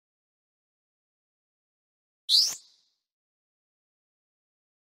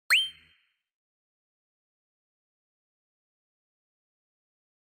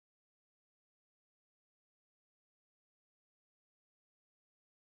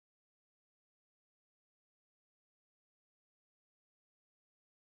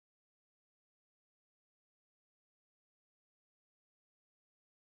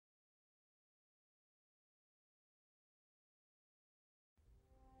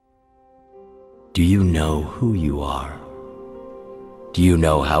Do you know who you are? Do you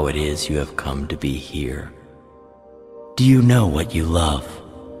know how it is you have come to be here? Do you know what you love,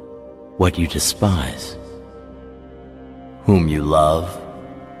 what you despise, whom you love,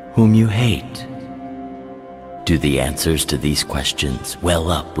 whom you hate? Do the answers to these questions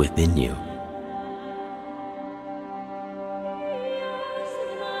well up within you?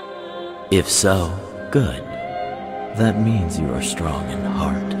 If so, good. That means you are strong in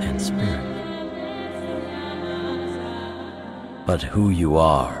heart and spirit. But who you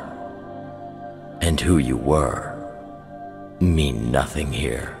are and who you were mean nothing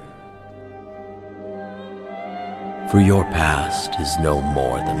here. For your past is no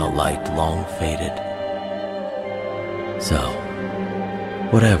more than a light long faded. So,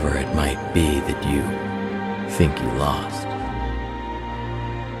 whatever it might be that you think you lost,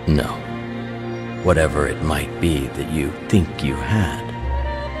 no, whatever it might be that you think you had,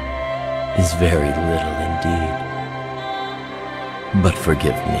 is very little indeed. But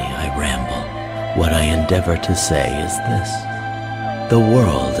forgive me, I ramble. What I endeavor to say is this: the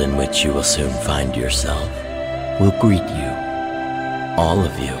world in which you will soon find yourself will greet you, all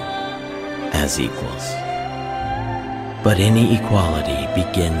of you, as equals. But any equality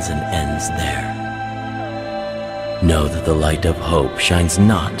begins and ends there. Know that the light of hope shines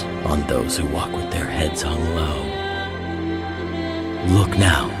not on those who walk with their heads hung low. Look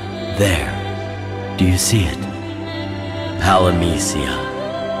now, there, do you see it? Palamecia,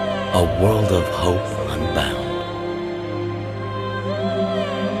 a world of hope unbound.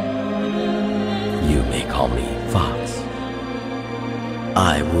 You may call me Fox.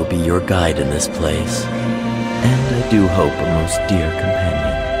 I will be your guide in this place, and I do hope a most dear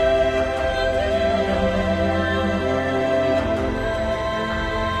companion.